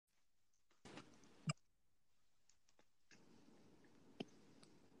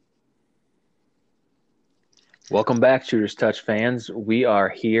Welcome back, Shooters Touch fans. We are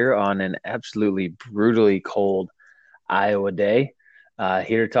here on an absolutely brutally cold Iowa day,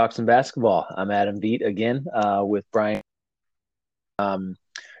 here to talk some basketball. I'm Adam Beat again with Brian. Um,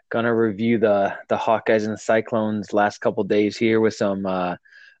 gonna review the Hawkeyes and the Cyclones last couple days here with some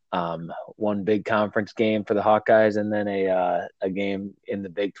one big conference game for the Hawkeyes and then a game in the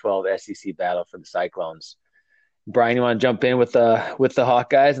Big 12 SEC battle for the Cyclones. Brian, you want to jump in with the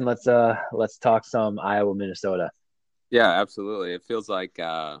Hawkeyes and let's talk some Iowa, Minnesota. Yeah, absolutely. It feels like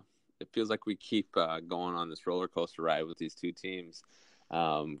we keep going on this roller coaster ride with these two teams,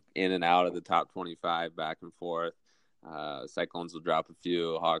 in and out of the top 25, back and forth. Cyclones will drop a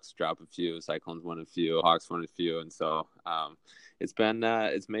few, Hawks drop a few, Cyclones win a few, Hawks win a few, and so it's made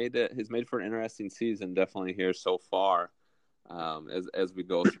for an interesting season, definitely here so far. As we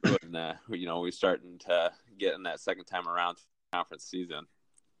go through it, and we're starting to get in that second time around conference season.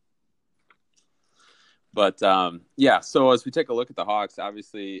 But yeah, so as we take a look at the Hawks,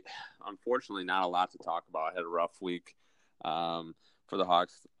 obviously, unfortunately, not a lot to talk about. I had a rough week for the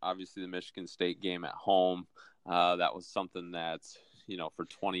Hawks. Obviously, the Michigan State game at home, that was something that, for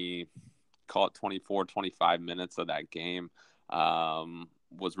 24, 25 minutes of that game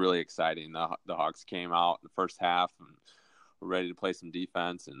was really exciting. The Hawks came out in the first half and were ready to play some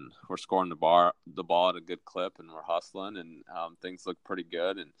defense, and we're scoring the ball at a good clip, and we're hustling, and things look pretty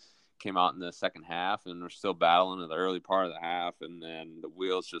good. And came out in the second half, and we're still battling in the early part of the half, and then the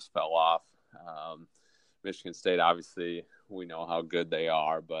wheels just fell off. Michigan State, obviously, we know how good they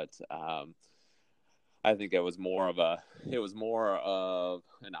are, but I think it was more of an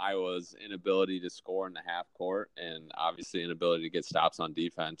Iowa's inability to score in the half court, and obviously inability to get stops on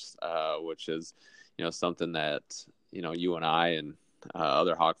defense, which is something that you and I and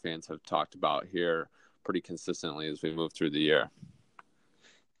other Hawk fans have talked about here pretty consistently as we move through the year.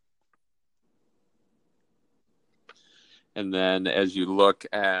 And then as you look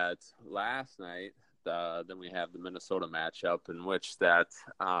at last night, then we have the Minnesota matchup, in which that,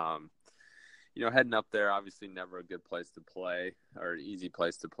 heading up there, obviously never a good place to play or an easy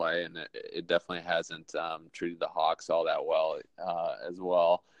place to play. And it definitely hasn't treated the Hawks all that well as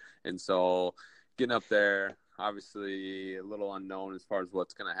well. And so getting up there, obviously a little unknown as far as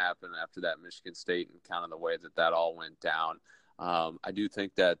what's going to happen after that Michigan State and kind of the way that all went down. I do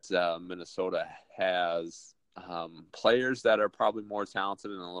think that Minnesota has players that are probably more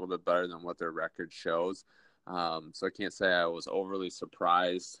talented and a little bit better than what their record shows. So I can't say I was overly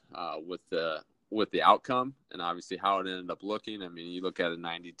surprised with the outcome and obviously how it ended up looking. I mean, you look at a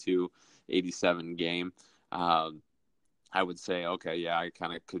 92-87 game. I would say, okay, yeah, I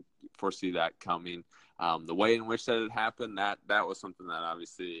kind of could foresee that coming. The way in which that had happened, that was something that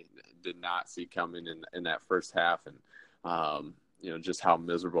obviously did not see coming in that first half. And just how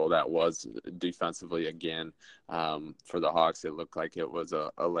miserable that was defensively again for the Hawks. It looked like it was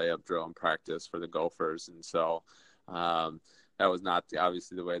a layup drill in practice for the Gophers. And so that was not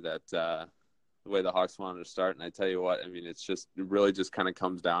obviously the way the Hawks wanted to start. And I tell you what, I mean, it really just kind of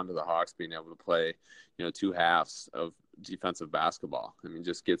comes down to the Hawks being able to play, two halves of defensive basketball. I mean,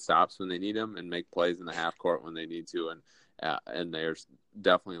 just get stops when they need them and make plays in the half court when they need to. And they're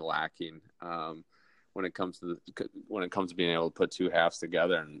definitely lacking when it comes to being able to put two halves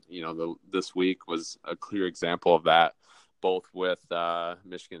together. And this week was a clear example of that, both with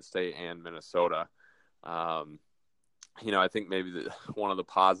Michigan State and Minnesota. I think maybe one of the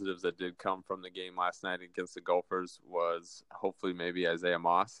positives that did come from the game last night against the Gophers was hopefully maybe Isaiah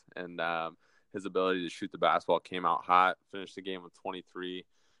Moss and his ability to shoot the basketball. Came out hot, finished the game with 23.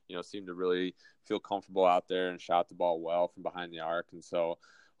 Seemed to really feel comfortable out there and shot the ball well from behind the arc. And so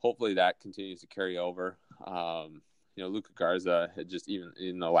hopefully that continues to carry over. Luka Garza had just, even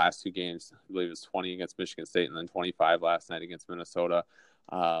in the last two games, I believe it was 20 against Michigan State and then 25 last night against Minnesota.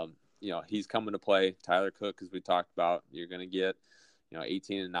 He's coming to play. Tyler Cook, as we talked about, you're going to get,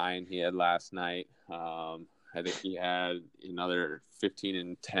 18 and 9 he had last night. I think he had another 15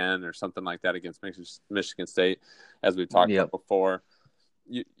 and 10 or something like that against Michigan State, as we've talked about before.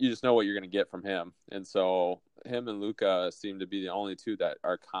 You just know what you're going to get from him. And so him and Luka seem to be the only two that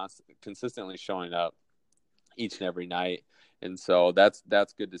are consistently showing up each and every night. And so that's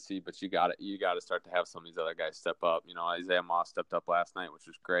good to see, but you got to start to have some of these other guys step up. Isaiah Moss stepped up last night, which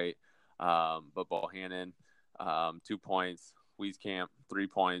was great. But Bohannon, 2 points, Wieskamp, 3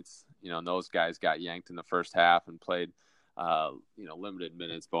 points, and those guys got yanked in the first half and played, limited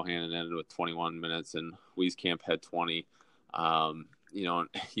minutes. Bohannon ended with 21 minutes and Wieskamp had 20.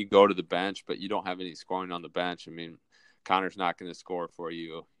 You go to the bench, but you don't have any scoring on the bench. I mean, Connor's not going to score for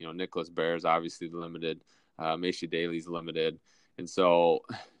you. Nicholas Bear's obviously limited. Macy Daly's limited. And so,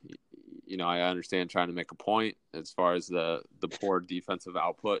 I understand trying to make a point as far as the poor defensive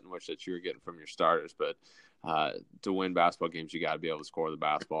output in which that you were getting from your starters, but to win basketball games, you got to be able to score the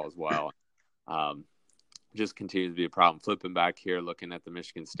basketball as well. Just continues to be a problem. Flipping back here, looking at the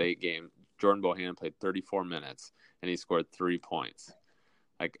Michigan State game, Jordan Bohannon played 34 minutes and he scored 3 points.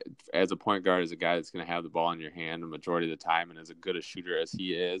 Like, as a point guard, as a guy that's going to have the ball in your hand the majority of the time, and as a good a shooter as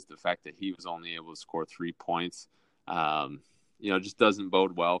he is, the fact that he was only able to score 3 points, just doesn't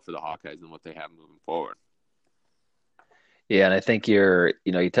bode well for the Hawkeyes and what they have moving forward. Yeah, and I think you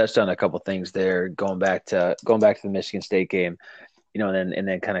touched on a couple things there, going back to the Michigan State game, and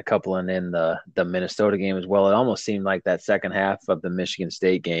then kind of coupling in the Minnesota game as well. It almost seemed like that second half of the Michigan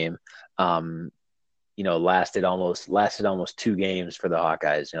State game, lasted almost 2 games for the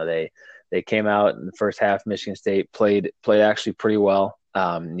Hawkeyes. They came out in the first half. Michigan State played actually pretty well.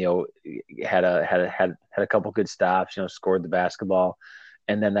 Had a couple good stops. Scored the basketball,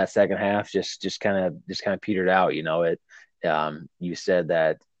 and then that second half just kind of petered out. You said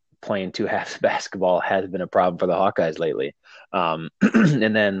that playing 2 halves of basketball has been a problem for the Hawkeyes lately. And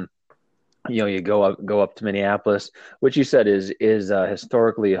then you go up to Minneapolis, which you said is a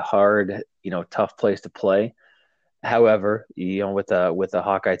historically hard, tough place to play. However, with a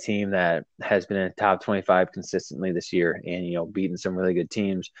Hawkeye team that has been in the top 25 consistently this year, and beating some really good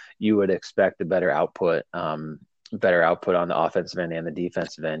teams, you would expect a better output on the offensive end and the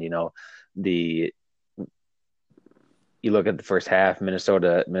defensive end. You look at the first half,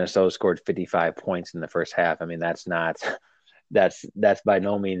 Minnesota scored 55 points in the first half. I mean, that's by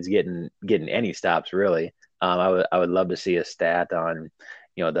no means getting any stops, really. I would love to see a stat on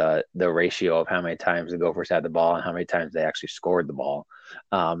the ratio of how many times the Gophers had the ball and how many times they actually scored the ball.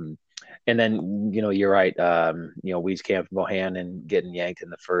 And then you're right. Wieskamp, Bohannon getting yanked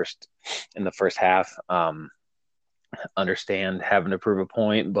in the first half. Understand having to prove a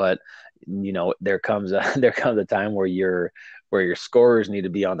point, but there comes a time where your scorers need to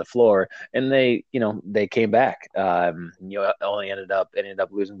be on the floor, and they came back. Only ended up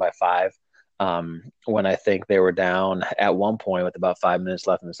losing by 5. When I think they were down at one point with about 5 minutes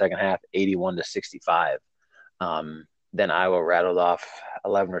left in the second half, 81-65. Then Iowa rattled off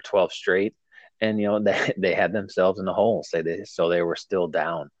 11 or 12 straight, and they had themselves in the hole. So they were still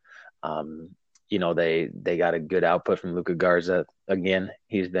down. They got a good output from Luka Garza. Again,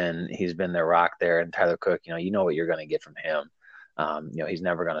 he's been their rock there, and Tyler Cook. You know what you're going to get from him. He's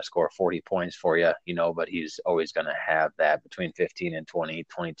never going to score 40 points for you, but he's always going to have that between 15 and 20,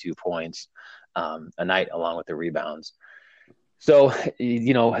 22 points a night, along with the rebounds. So,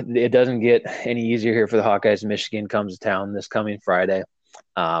 it doesn't get any easier here for the Hawkeyes. Michigan comes to town this coming Friday.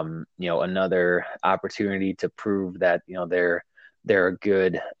 Another opportunity to prove that, they're a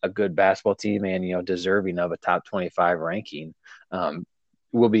good basketball team and, deserving of a top 25 ranking.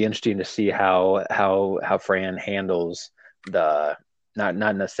 Will be interesting to see how Fran handles the not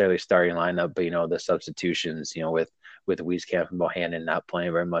necessarily starting lineup, but the substitutions, with Wieskamp and Bohannon not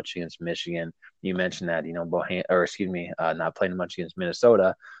playing very much against Michigan. You mentioned that, not playing much against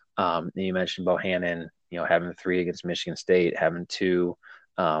Minnesota. You mentioned Bohannon, having 3 against Michigan State, having 2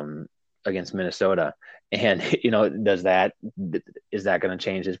 against Minnesota. And, is that going to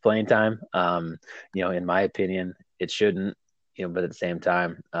change his playing time? In my opinion, it shouldn't, but at the same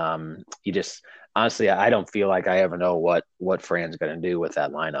time, honestly, I don't feel like I ever know what Fran's going to do with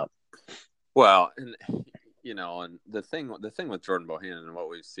that lineup. Well, and the thing with Jordan Bohannon and what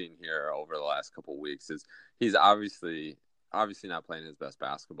we've seen here over the last couple of weeks is he's obviously not playing his best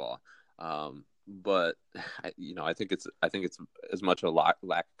basketball. But I think it's as much a lack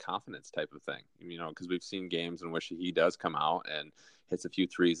of confidence type of thing, because we've seen games in which he does come out and hits a few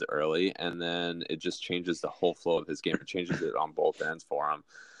threes early, and then it just changes the whole flow of his game. It changes it on both ends for him.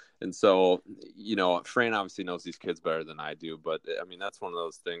 And so, Fran obviously knows these kids better than I do, but I mean, that's one of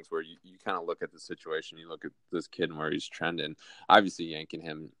those things where you kind of look at the situation, you look at this kid and where he's trending, obviously yanking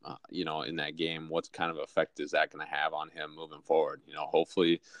him, in that game, what kind of effect is that going to have on him moving forward?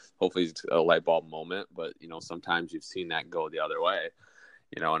 Hopefully it's a light bulb moment, but, sometimes you've seen that go the other way,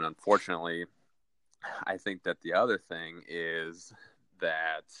 and unfortunately, I think that the other thing is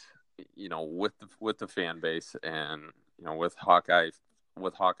that, with the fan base and, with Hawkeye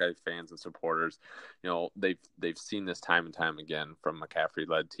fans and supporters, they've seen this time and time again from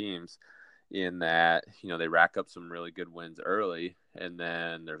McCaffrey-led teams in that, they rack up some really good wins early, and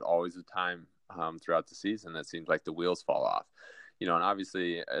then there's always a time throughout the season that seems like the wheels fall off. And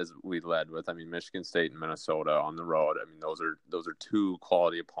obviously, as we led with, Michigan State and Minnesota on the road, those are 2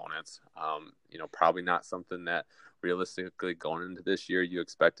 quality opponents. Probably not something that realistically going into this year you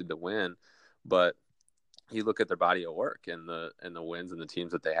expected to win, but you look at their body of work and the wins and the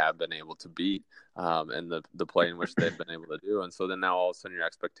teams that they have been able to beat, and the play in which they've been able to do. And so then now all of a sudden your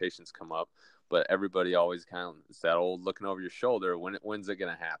expectations come up, but everybody always kind of, it's that old looking over your shoulder. When's it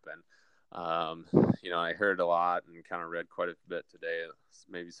going to happen? I heard a lot and kind of read quite a bit today,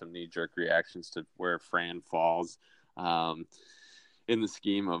 maybe some knee jerk reactions to where Fran falls, in the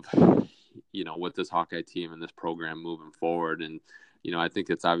scheme of, with this Hawkeye team and this program moving forward. And, I think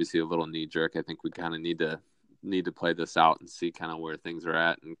it's obviously a little knee jerk. I think we kind of need to play this out and see kind of where things are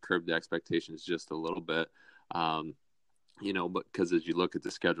at and curb the expectations just a little bit. But because as you look at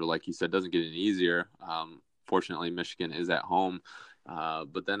the schedule, like you said, it doesn't get any easier. Fortunately, Michigan is at home.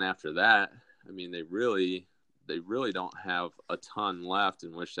 But then after that, I mean, they really don't have a ton left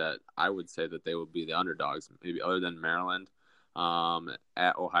in which that I would say that they would be the underdogs, maybe other than Maryland,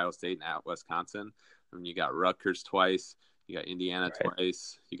 at Ohio State and at Wisconsin. I mean, you got Rutgers twice, you got Indiana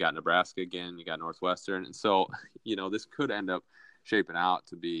twice, you got Nebraska again, you got Northwestern. And so, this could end up shaping out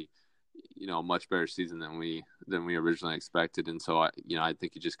to be, a much better season than we originally expected. And so, I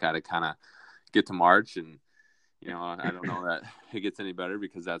think you just got to kind of get to March and, I don't know that it gets any better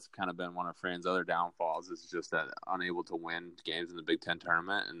because that's kind of been one of Fran's other downfalls is just that unable to win games in the Big Ten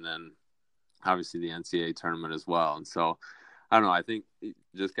tournament and then obviously the NCAA tournament as well. And so, I don't know. I think you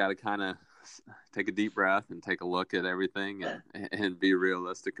just got to kind of take a deep breath and take a look at everything and be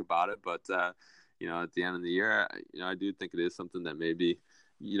realistic about it. But, at the end of the year, I do think it is something that maybe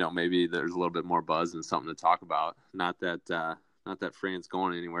there's a little bit more buzz and something to talk about. Not that Fran's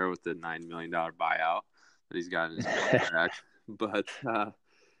going anywhere with the $9 million buyout that he's got in his contract, but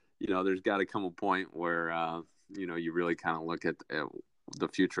there's got to come a point where you really kind of look at the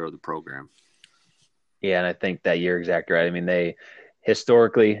future of the program. Yeah, and I think that you're exactly right. I mean, they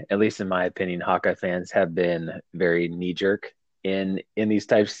historically, at least in my opinion, Hawkeye fans have been very knee jerk in these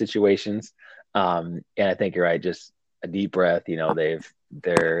types of situations. And I think you're right. Just a deep breath.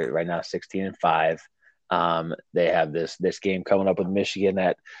 They're right now 16-5. They have this game coming up with Michigan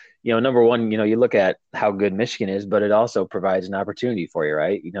that, number one, you look at how good Michigan is, but it also provides an opportunity for you,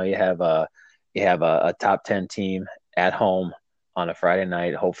 right? You have a top 10 team at home on a Friday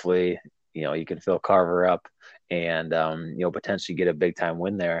night. Hopefully, you can fill Carver up and, potentially get a big time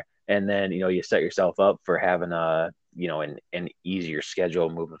win there. And then, you set yourself up for having an easier schedule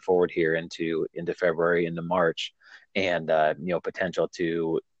moving forward here into February, into March, and, potential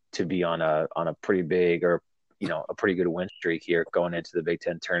to be on a pretty big or, a pretty good win streak here going into the Big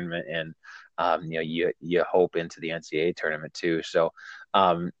Ten tournament. And, you hope into the NCAA tournament too. So,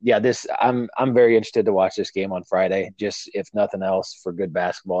 I'm very interested to watch this game on Friday, just if nothing else for good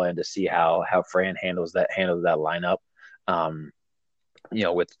basketball and to see how Fran handles that lineup.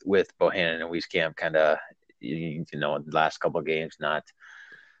 With Bohannon and Wieskamp kind of, in the last couple of games, not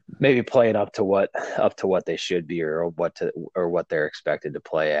maybe playing up to what they should be or what they're expected to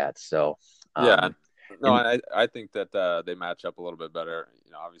play at. So, I think that they match up a little bit better.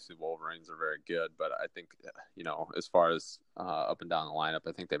 Obviously Wolverines are very good, but I think, as far as up and down the lineup,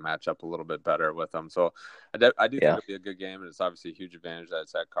 I think they match up a little bit better with them. So I do think it'll be a good game, and it's obviously a huge advantage that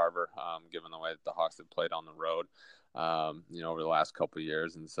it's at Carver, given the way that the Hawks have played on the road, over the last couple of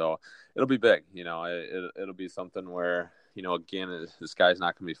years. And so it'll be big. It'll be something where, again, the sky's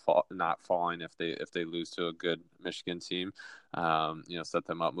not going to be not falling if they lose to a good Michigan team, set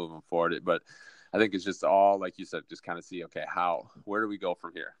them up moving forward. But I think it's just all, like you said, just kind of see, okay, where do we go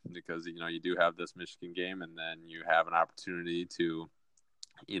from here? Because, you do have this Michigan game and then you have an opportunity to,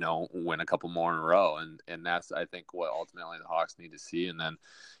 win a couple more in a row. And that's, I think, what ultimately the Hawks need to see. And then,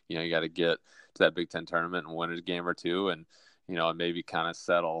 you got to get to that Big Ten tournament and win a game or two and, and maybe kind of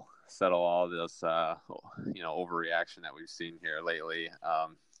settle all this, overreaction that we've seen here lately,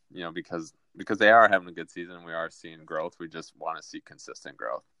 because they are having a good season. We are seeing growth. We just want to see consistent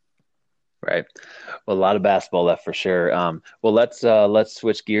growth. Right. Well, a lot of basketball left for sure. Well, let's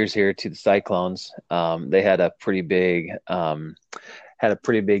switch gears here to the Cyclones. They had a pretty big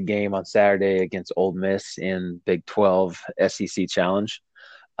game on Saturday against Ole Miss in Big 12 SEC Challenge.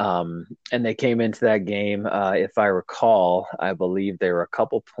 And they came into that game, if I recall, I believe they were a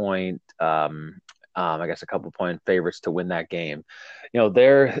couple point favorites to win that game.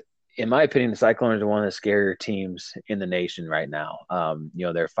 In my opinion, the Cyclones are one of the scarier teams in the nation right now.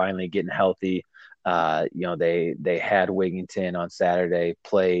 They're finally getting healthy. They had Wigginton on Saturday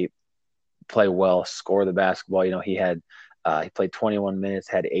play well, score the basketball. He played 21 minutes,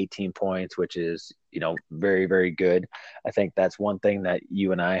 had 18 points, which is, very, very good. I think that's one thing that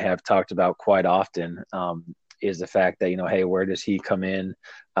you and I have talked about quite often, is the fact that, hey, where does he come in?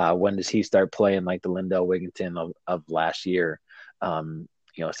 When does he start playing like the Lindell Wigginton of last year?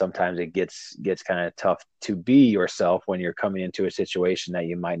 sometimes it gets kind of tough to be yourself when you're coming into a situation that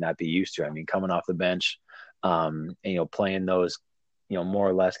you might not be used to. I mean, coming off the bench, and playing those, more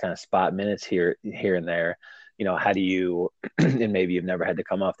or less kind of spot minutes here and there. How do you, and maybe you've never had to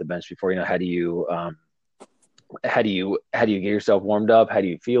come off the bench before. How do you get yourself warmed up? How do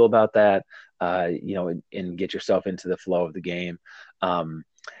you feel about that? And get yourself into the flow of the game.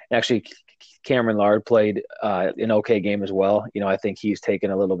 Actually, Cameron Lard played an okay game as well. I think he's taken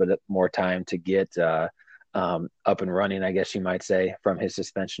a little bit more time to get up and running, I guess you might say, from his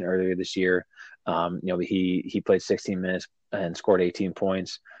suspension earlier this year. He played 16 minutes and scored 18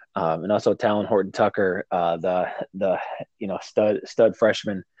 points. And also Talon Horton Tucker, the stud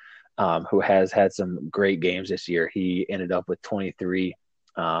freshman, who has had some great games this year. He ended up with 23,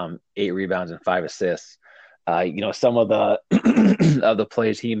 8 rebounds and 5 assists. Some of the of the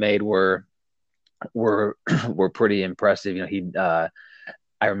plays he made were pretty impressive. I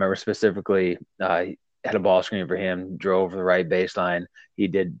remember specifically, had a ball screen for him, drove the right baseline. He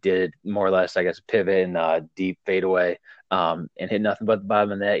did more or less, I guess, pivot and deep fadeaway, and hit nothing but the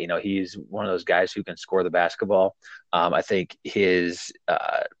bottom of the net. He's one of those guys who can score the basketball. I think his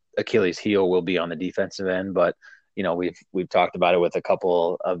Achilles heel will be on the defensive end, but we've talked about it with a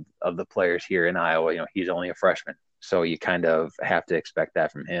couple of the players here in Iowa. He's only a freshman, so you kind of have to expect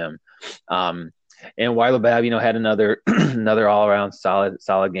that from him. And Weiler Babb, had another another all around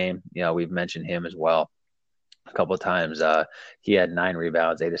solid game. We've mentioned him as well a couple of times. He had 9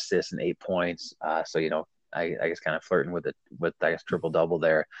 rebounds, 8 assists, and 8 points. So I guess kind of flirting with I guess triple double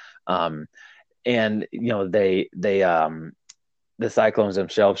there. And the Cyclones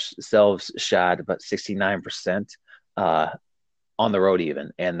themselves shot about 69% on the road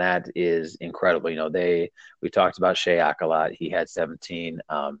even, and that is incredible. We talked about Shayak a lot. He had 17,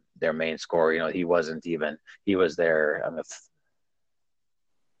 their main scorer. He was their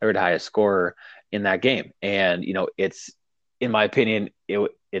third highest scorer in that game, and it's, in my opinion,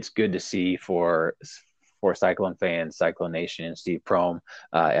 it's good to see for Cyclone fans, Cyclone Nation, and Steve Prohm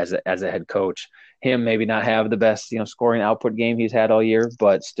as a head coach. Him maybe not have the best scoring output game he's had all year,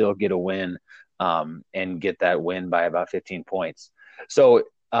 but still get a win, and get that win by about 15 points. So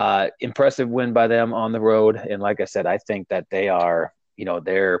impressive win by them on the road. And like I said, I think that they are,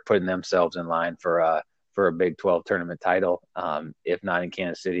 they're putting themselves in line for a Big 12 tournament title, if not in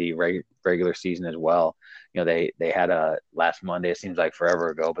Kansas City regular season as well. They had a last Monday, it seems like forever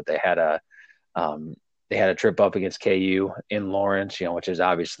ago, but they had a trip up against KU in Lawrence, which is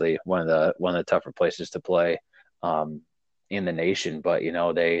obviously one of the tougher places to play in the nation. But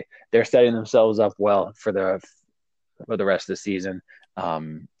they're setting themselves up well for the rest of the season,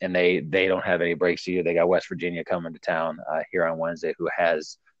 and they don't have any breaks either. They got West Virginia coming to town here on Wednesday, who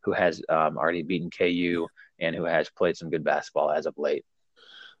has already beaten KU and who has played some good basketball as of late.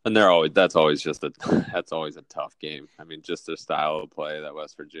 And that's always a tough game. I mean, just their style of play that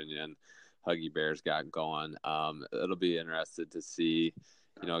West Virginia and Huggy Bears got going. It'll be interested to see,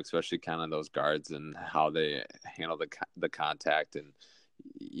 especially kind of those guards and how they handle the contact, and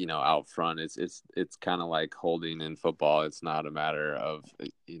out front. It's kind of like holding in football. It's not a matter of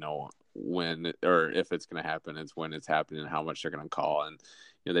when or if it's going to happen. It's when it's happening and how much they're going to call, and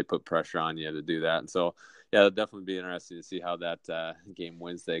they put pressure on you to do that. And so yeah, it'll definitely be interesting to see how that game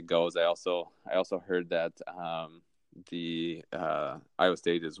Wednesday goes. I also heard that the Iowa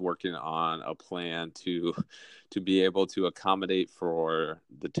State is working on a plan to be able to accommodate for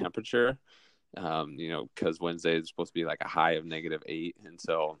the temperature, because Wednesday is supposed to be like a high of -8, and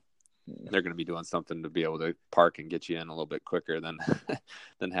so they're going to be doing something to be able to park and get you in a little bit quicker than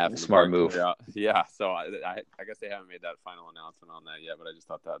having to smart move. Yeah, so I guess they haven't made that final announcement on that yet, but I just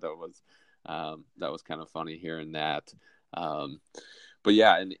thought that was kind of funny hearing that. But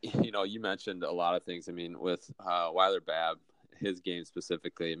yeah, and you mentioned a lot of things. I mean, with Weiler Babb, his game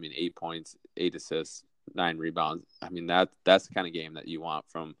specifically, I mean, 8 points, 8 assists, 9 rebounds. I mean, that's the kind of game that you want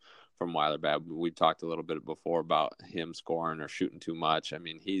from Weiler Babb. We talked a little bit before about him scoring or shooting too much. I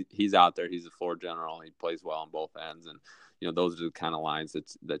mean, he's out there. He's a floor general. He plays well on both ends, and those are the kind of lines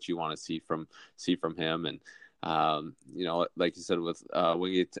that you want to see from him. And like you said with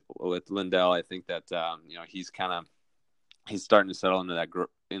with Lindell, I think that he's starting to settle into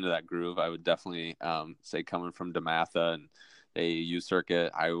that groove. I would definitely say, coming from DeMatha and the AAU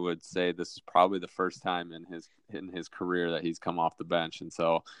circuit, I would say this is probably the first time in his career that he's come off the bench, and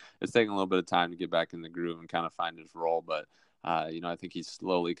so it's taking a little bit of time to get back in the groove and kind of find his role. But I think he's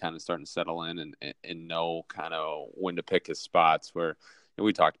slowly kind of starting to settle in and know kind of when to pick his spots. Where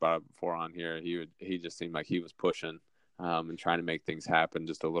we talked about it before on here, he just seemed like he was pushing and trying to make things happen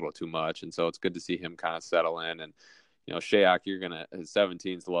just a little too much, and so it's good to see him kind of settle in. And Shayak, you're going to,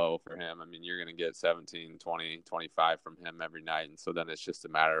 17's low for him. I mean, you're going to get 17, 20, 25 from him every night. And so then it's just a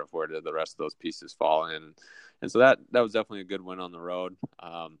matter of where do the rest of those pieces fall in. And so that was definitely a good win on the road.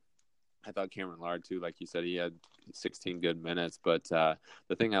 I thought Cameron Lard, too, like you said, he had 16 good minutes. But the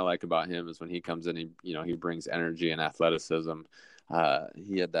thing I like about him is when he comes in, he brings energy and athleticism.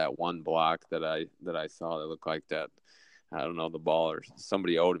 He had that one block that I saw that looked like that. I don't know, the ball or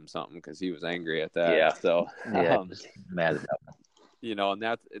somebody owed him something because he was angry at that. Yeah. So, Yeah. Mad about it.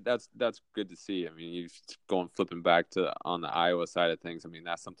 And that's good to see. I mean, you flipping back to on the Iowa side of things. I mean,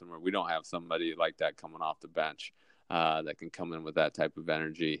 that's something where we don't have somebody like that coming off the bench that can come in with that type of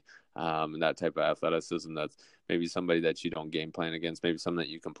energy and that type of athleticism. That's maybe somebody that you don't game plan against, maybe something that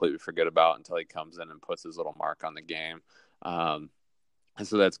you completely forget about until he comes in and puts his little mark on the game. And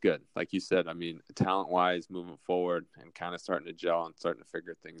so that's good. Like you said, I mean, talent-wise, moving forward and kind of starting to gel and starting to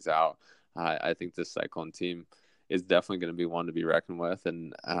figure things out, I think this Cyclone team is definitely going to be one to be reckoned with.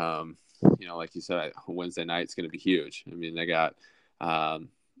 And, like you said, Wednesday night's going to be huge. I mean, they got and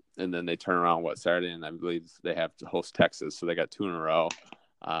then they turn around, Saturday, and I believe they have to host Texas. So they got 2 in a row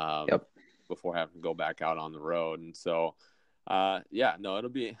before having to go back out on the road. And so, it'll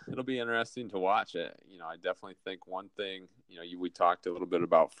be interesting to watch it. I definitely think one thing, we talked a little bit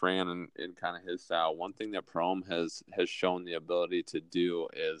about Fran and kind of his style. One thing that Prohm has shown the ability to do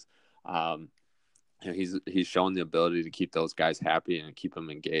is, he's shown the ability to keep those guys happy and keep them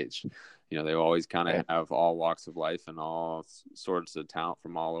engaged. They always kind of have all walks of life and all sorts of talent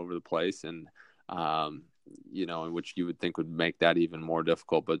from all over the place. And, in which you would think would make that even more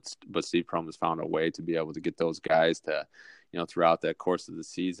difficult. But Steve Prohm has found a way to be able to get those guys to, throughout the course of the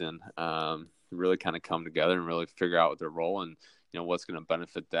season, really kind of come together and really figure out what their role and, what's going to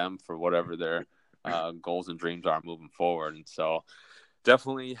benefit them for whatever their goals and dreams are moving forward. And so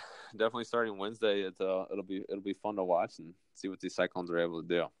definitely starting Wednesday, it'll be fun to watch and see what these Cyclones are able to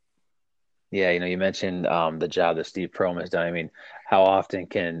do. Yeah, you mentioned the job that Steve Prohm has done. I mean, how often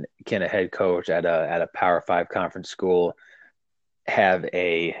can a head coach at a Power Five conference school have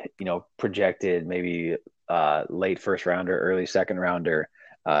a projected maybe late first rounder, early second rounder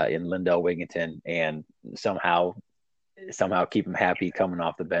in Lindell Wigginton, and somehow keep him happy coming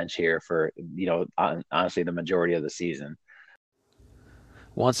off the bench here for honestly the majority of the season.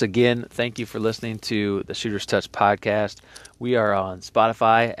 Once again, thank you for listening to the Shooter's Touch podcast. We are on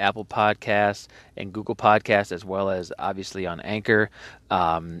Spotify, Apple Podcasts, and Google Podcasts, as well as obviously on Anchor.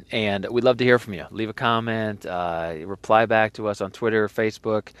 And we'd love to hear from you. Leave a comment, reply back to us on Twitter,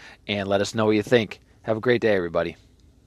 Facebook, and let us know what you think. Have a great day, everybody.